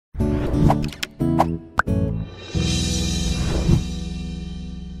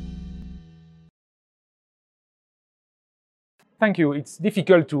Thank you. It's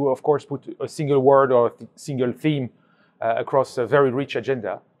difficult to, of course, put a single word or a single theme across a very rich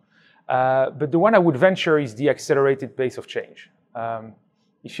agenda. But the one I would venture is the accelerated pace of change.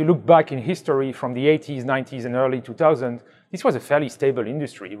 If you look back in history from the 80s, 90s, and early 2000s, this was a fairly stable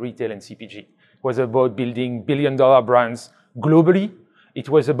industry, retail and CPG. It was about building billion-dollar brands globally. It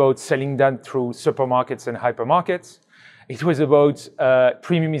was about selling that through supermarkets and hypermarkets. It was about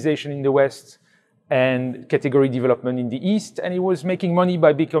premiumization in the West and category development in the East. And it was making money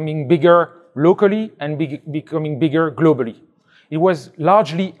by becoming bigger locally and becoming bigger globally. It was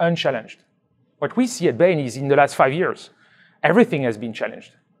largely unchallenged. What we see at Bain is in the last 5 years, everything has been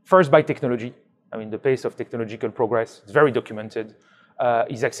challenged. First by technology. I mean, the pace of technological progress, it's very documented,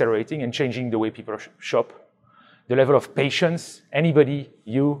 is accelerating and changing the way people shop. The level of patience anybody,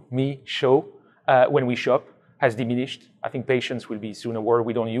 you, me, show when we shop has diminished. I think patience will be soon a word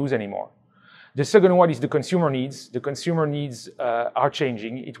we don't use anymore. The second one is the consumer needs. The consumer needs are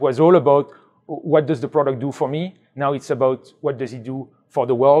changing. It was all about what does the product do for me? Now it's about what does it do for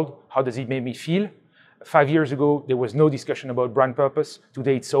the world? How does it make me feel? 5 years ago, there was no discussion about brand purpose.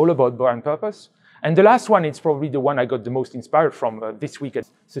 Today, it's all about brand purpose. And the last one, it's probably the one I got the most inspired from this week,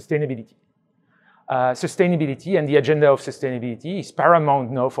 sustainability. Sustainability and the agenda of sustainability is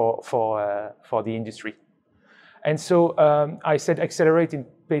paramount now for the industry. And so I said accelerating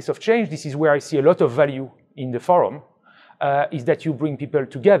pace of change. This is where I see a lot of value in the forum, is that you bring people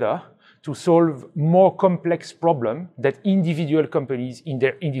together to solve more complex problems that individual companies in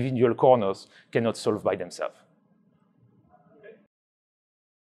their individual corners cannot solve by themselves.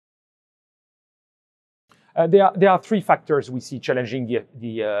 There are three factors we see challenging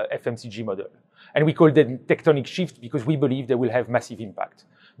the FMCG model. And we call them tectonic shifts because we believe they will have massive impact.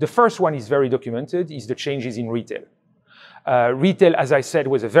 The first one is very documented, is the changes in retail. Retail, as I said,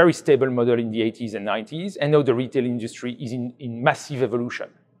 was a very stable model in the 80s and 90s, and now the retail industry is in massive evolution.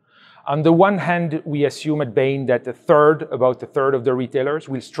 On the one hand, we assume at Bain that about a third of the retailers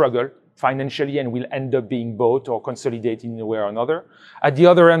will struggle financially and will end up being bought or consolidated in a way or another. At the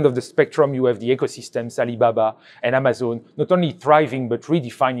other end of the spectrum, you have the ecosystems, Alibaba and Amazon, not only thriving, but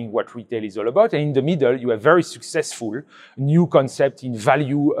redefining what retail is all about. And in the middle, you have very successful new concept in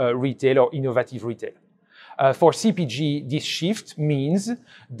value retail or innovative retail. For CPG, this shift means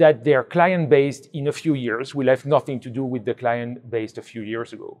that their client base in a few years will have nothing to do with the client base a few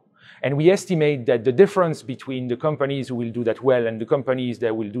years ago. And we estimate that the difference between the companies who will do that well and the companies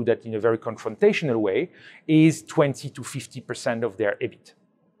that will do that in a very confrontational way is 20 to 50% of their EBIT.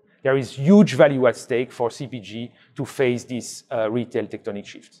 There is huge value at stake for CPG to face these retail tectonic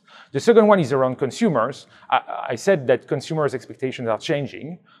shifts. The second one is around consumers. I said that consumers' expectations are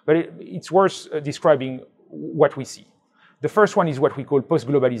changing, but it's worth describing what we see. The first one is what we call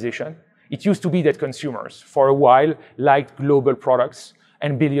post-globalization. It used to be that consumers, for a while, liked global products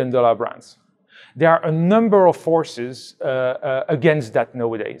and billion-dollar brands. There are a number of forces against that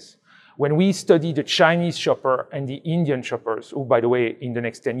nowadays. When we study the Chinese shopper and the Indian shoppers, who, by the way, in the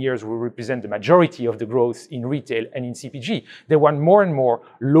next 10 years will represent the majority of the growth in retail and in CPG, they want more and more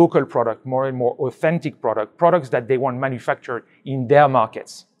local product, more and more authentic products that they want manufactured in their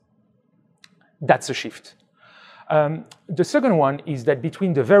markets. That's a shift. The second one is that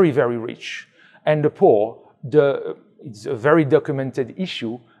between the very, very rich and the poor, it's a very documented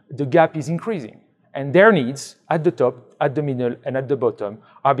issue, the gap is increasing. And their needs at the top, at the middle, and at the bottom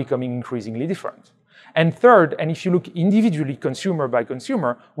are becoming increasingly different. And third, and if you look individually consumer by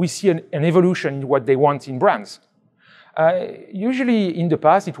consumer, we see an evolution in what they want in brands. Usually in the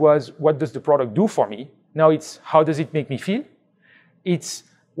past, it was, what does the product do for me? Now it's, how does it make me feel? It's,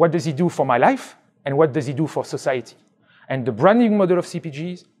 what does it do for my life? And what does it do for society? And the branding model of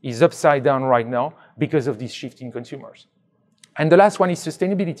CPGs is upside down right now because of this shift in consumers. And the last one is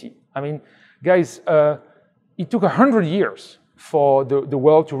sustainability. I mean, guys, it took 100 years for the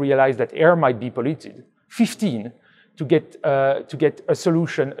world to realize that air might be polluted, 15 to get a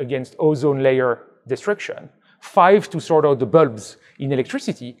solution against ozone layer destruction, 5 to sort out the bulbs in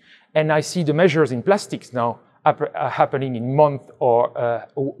electricity, and I see the measures in plastics now happening in month or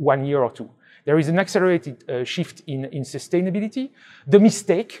 1 year or two. There is an accelerated shift in sustainability. The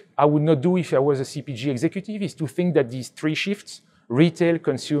mistake I would not do if I was a CPG executive is to think that these three shifts, retail,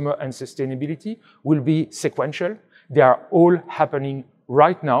 consumer, and sustainability, will be sequential. They are all happening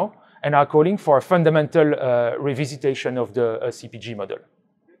right now and are calling for a fundamental revisitation of the CPG model.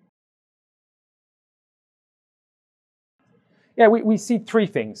 Yeah, we see three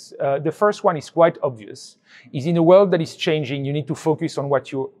things. The first one is quite obvious, is in a world that is changing, you need to focus on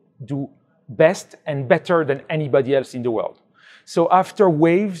what you do best and better than anybody else in the world. So after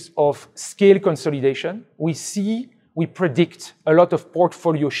waves of scale consolidation, we see we predict a lot of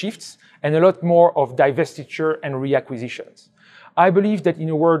portfolio shifts and a lot more of divestiture and reacquisitions. I believe that in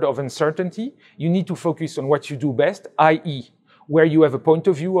a world of uncertainty, you need to focus on what you do best, i.e., where you have a point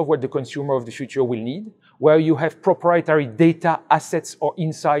of view of what the consumer of the future will need, where you have proprietary data, assets, or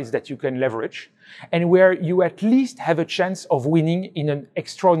insights that you can leverage, and where you at least have a chance of winning in an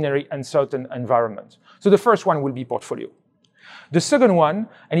extraordinary uncertain environment. So the first one will be portfolio. The second one,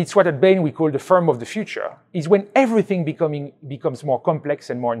 and it's what at Bain we call the firm of the future, is when everything becomes more complex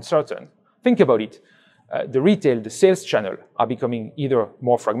and more uncertain. Think about it. The retail, the sales channel are becoming either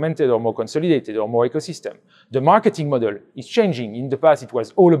more fragmented or more consolidated or more ecosystem. The marketing model is changing. In the past, it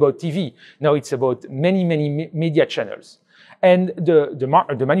was all about TV. Now it's about many media channels. And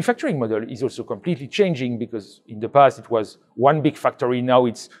the manufacturing model is also completely changing because in the past it was one big factory. Now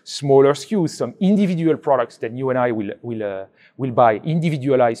it's smaller SKUs, some individual products that you and I will buy,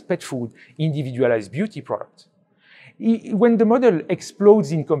 individualized pet food, individualized beauty products. When the model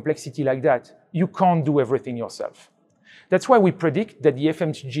explodes in complexity like that, you can't do everything yourself. That's why we predict that the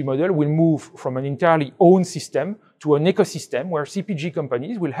FMCG model will move from an entirely owned system to an ecosystem where CPG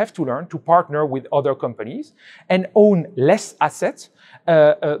companies will have to learn to partner with other companies and own less assets,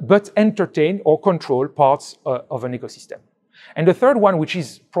 but entertain or control parts of an ecosystem. And the third one, which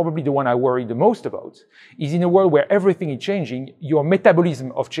is probably the one I worry the most about, is in a world where everything is changing, your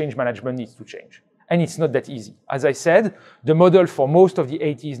metabolism of change management needs to change. And it's not that easy. As I said, the model for most of the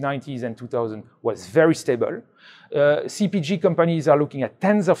 80s, 90s, and 2000 was very stable. CPG companies are looking at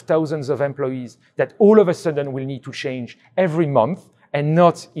tens of thousands of employees that all of a sudden will need to change every month and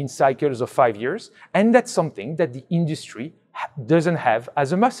not in cycles of 5 years. And that's something that the industry doesn't have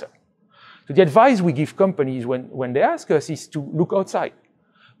as a muscle. So the advice we give companies when they ask us is to look outside.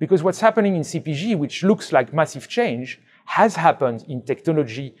 Because what's happening in CPG, which looks like massive change, has happened in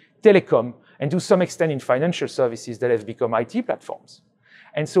technology, telecom, and to some extent in financial services that have become IT platforms.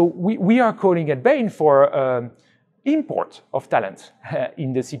 And so we are calling at Bain for import of talent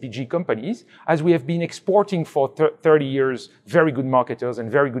in the CPG companies, as we have been exporting for 30 years very good marketers and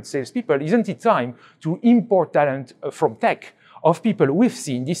very good salespeople. Isn't it time to import talent from tech of people who have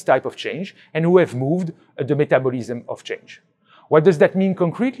seen this type of change and who have moved the metabolism of change? What does that mean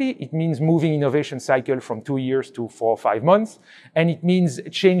concretely? It means moving innovation cycle from 2 years to 4 or 5 months. And it means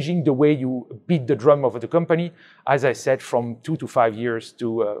changing the way you beat the drum of the company, as I said, from 2 to 5 years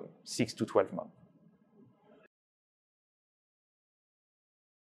to 6 to 12 months.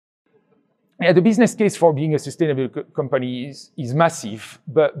 Yeah, the business case for being a sustainable company is massive,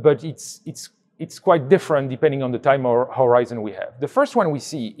 but it's quite different depending on the time or horizon we have. The first one we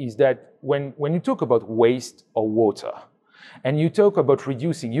see is that when you talk about waste or water, and you talk about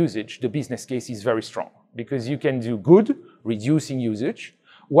reducing usage, the business case is very strong because you can do good, reducing usage,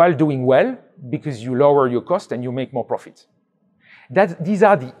 while doing well because you lower your cost and you make more profit. These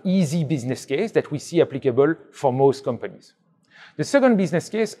are the easy business case that we see applicable for most companies. The second business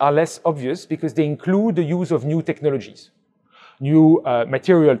case are less obvious because they include the use of new technologies, new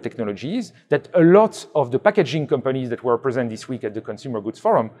material technologies that a lot of the packaging companies that were present this week at the Consumer Goods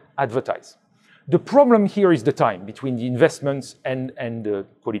Forum advertise. The problem here is the time between the investments and the,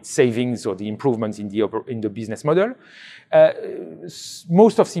 call it savings or the improvements in the business model.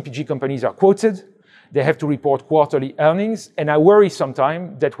 Most of CPG companies are quoted. They have to report quarterly earnings. And I worry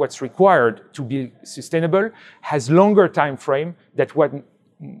sometimes that what's required to be sustainable has longer time frame than what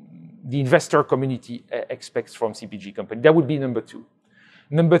the investor community expects from CPG companies. That would be number two.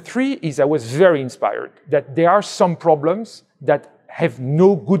 Number three is I was very inspired that there are some problems that have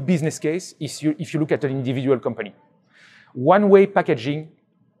no good business case if you look at an individual company. One-way packaging,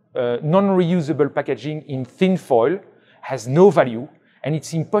 non-reusable packaging in thin foil has no value, and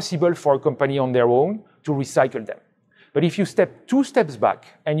it's impossible for a company on their own to recycle them. But if you step 2 steps back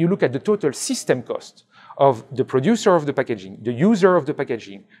and you look at the total system cost of the producer of the packaging, the user of the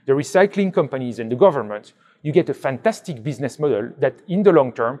packaging, the recycling companies, and the government, you get a fantastic business model that in the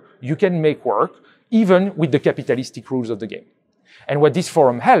long term you can make work even with the capitalistic rules of the game. And what this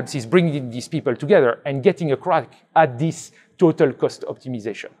forum helps is bringing these people together and getting a crack at this total cost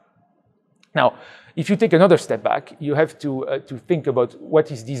optimization. Now, if you take another step back, you have to think about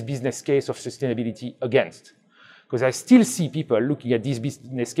what is this business case of sustainability against. Because I still see people looking at this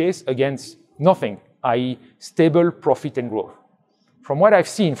business case against nothing, i.e. stable profit and growth. From what I've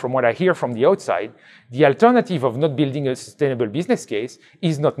seen, from what I hear from the outside, the alternative of not building a sustainable business case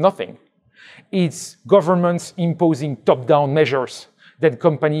is not nothing. It's governments imposing top-down measures that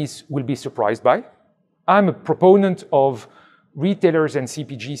companies will be surprised by. I'm a proponent of retailers and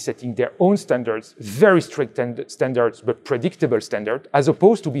CPG setting their own standards, very strict standards, but predictable standards, as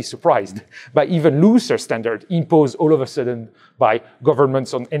opposed to be surprised by even looser standards imposed all of a sudden by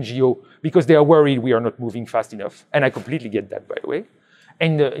governments on NGO because they are worried we are not moving fast enough. And I completely get that, by the way.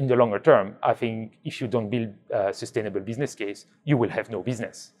 And in the longer term, I think if you don't build a sustainable business case, you will have no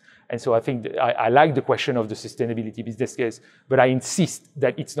business. And so I think I like the question of the sustainability business case, but I insist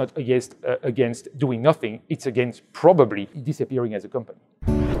that it's not against doing nothing. It's against probably disappearing as a company.